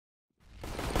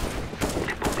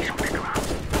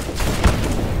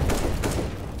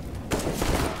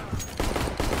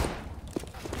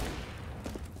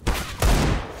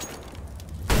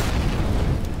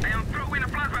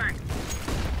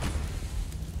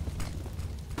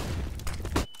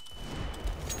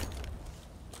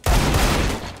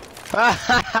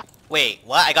Wait,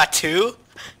 what? I got 2?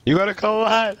 You gotta come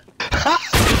on.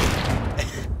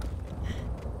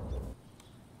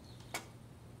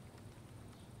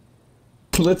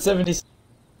 Let's 70.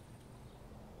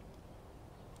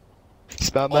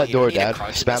 Spam Oh, that you don't door, need to Dad.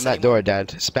 crouch Spam this that anymore. door, Dad.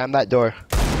 Spam that door.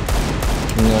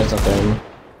 No, it's not there anymore.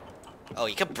 Oh,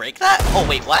 you can break that? Oh,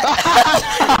 wait, what?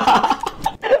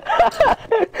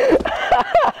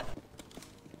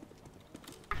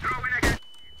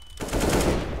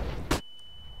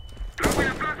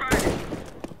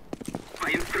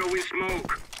 I am throwing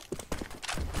smoke.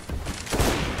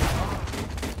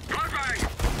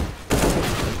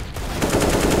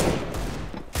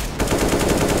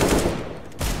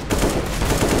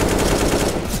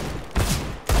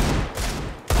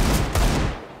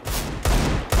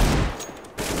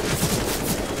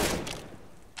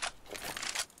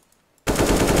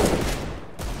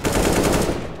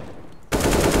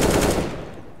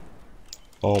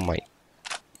 Oh my.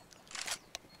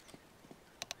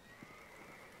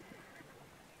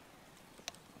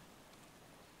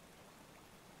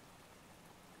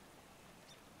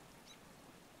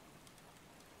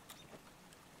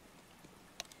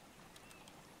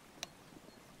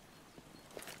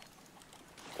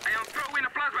 I am throwing a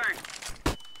flashbang.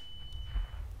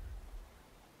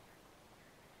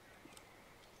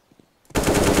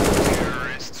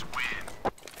 Terrorists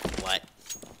win. What?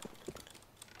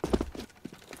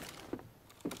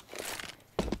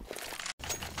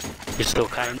 You're still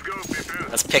kind. Go, people.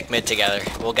 Let's pick mid together.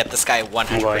 We'll get this guy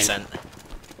 100%.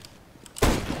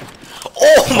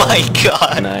 Oh my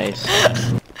god! Nice.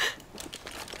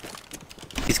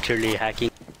 He's clearly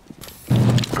hacking.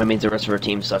 That means the rest of our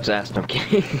team sucks ass. No, I'm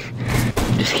kidding.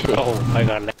 Just kidding. Oh my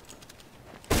god.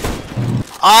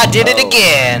 Ah, did it Oh.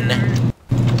 again!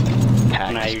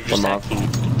 Hacked. Nah, you're just One off.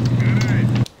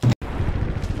 hacking.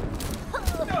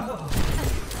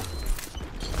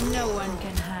 No one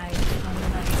can hide from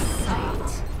my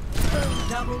sight.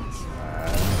 Double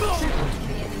kill.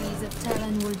 The enemies of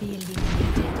Talon will be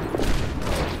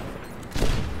eliminated.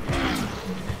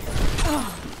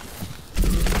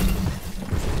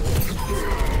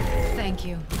 Thank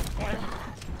you.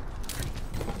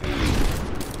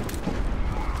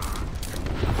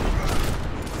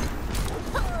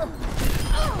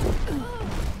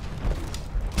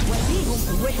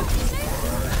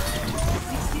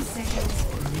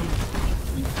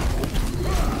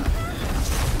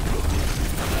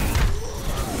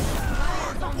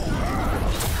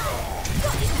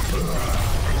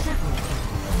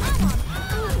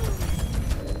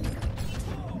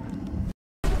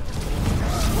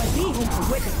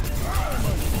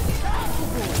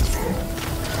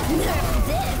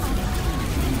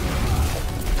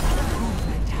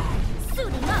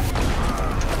 Suiting up.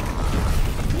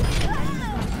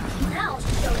 Now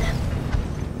show them.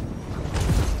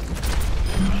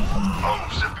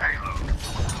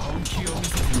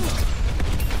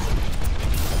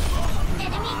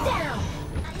 Enemy down.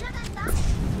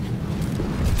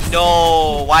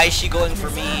 No! Why is she going for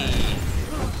me?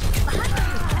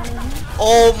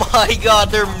 Oh my god,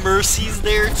 there are Mercies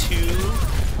there too?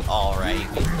 Alright,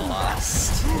 we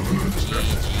lost.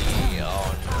 GG,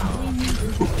 oh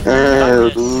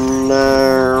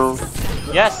No.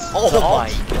 Yes! no. Oh Oh, my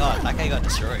god, that guy got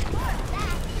destroyed.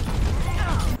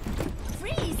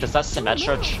 does that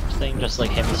Symmetra thing just like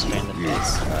hit me straight in the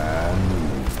face?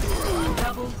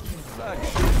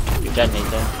 You're dead,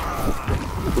 Nathan.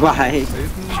 Why?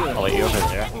 Oh wait, you're over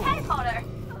there. Teleporter.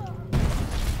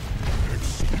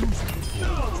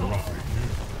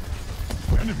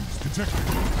 Enemies detected.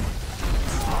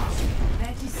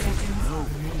 30 seconds.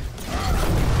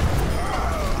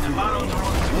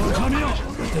 Come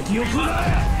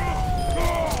here.